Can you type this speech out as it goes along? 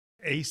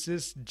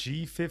ASUS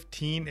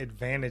G15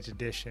 Advantage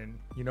Edition.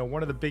 You know,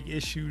 one of the big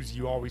issues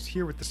you always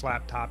hear with this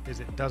laptop is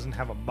it doesn't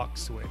have a muck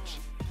switch.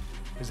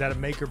 Is that a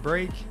make or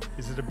break?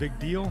 Is it a big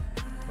deal?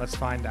 Let's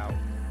find out.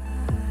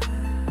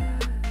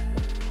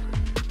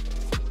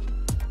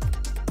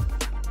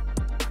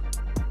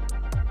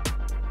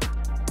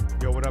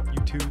 Yo, what up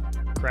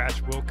YouTube?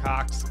 Crash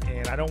Wilcox,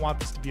 and I don't want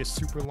this to be a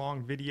super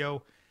long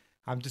video.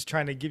 I'm just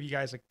trying to give you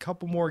guys a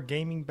couple more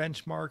gaming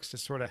benchmarks to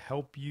sort of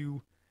help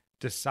you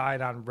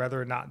decide on whether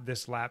or not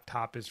this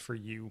laptop is for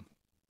you.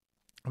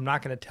 I'm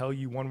not going to tell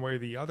you one way or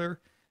the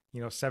other.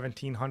 You know,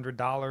 $1,700,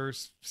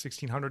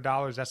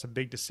 $1,600, that's a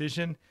big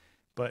decision.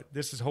 But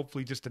this is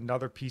hopefully just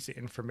another piece of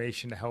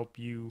information to help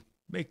you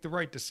make the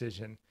right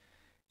decision.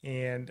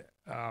 And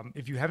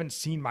if you haven't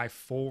seen my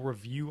full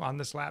review on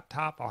this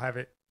laptop, I'll have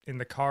it in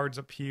the cards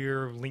up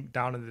here, linked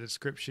down in the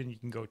description. You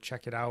can go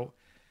check it out.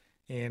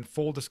 And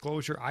full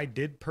disclosure, I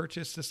did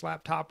purchase this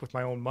laptop with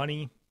my own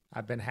money.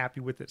 I've been happy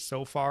with it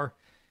so far.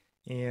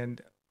 And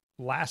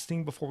last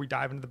thing before we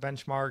dive into the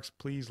benchmarks,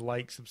 please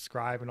like,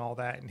 subscribe, and all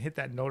that, and hit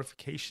that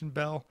notification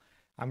bell.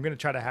 I'm going to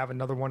try to have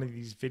another one of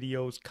these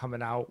videos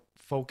coming out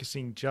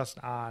focusing just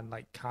on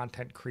like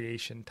content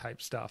creation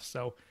type stuff.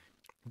 So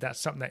if that's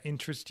something that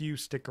interests you,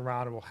 stick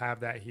around and we'll have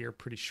that here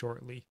pretty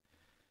shortly.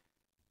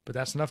 But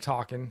that's enough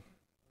talking.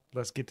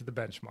 Let's get to the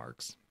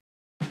benchmarks.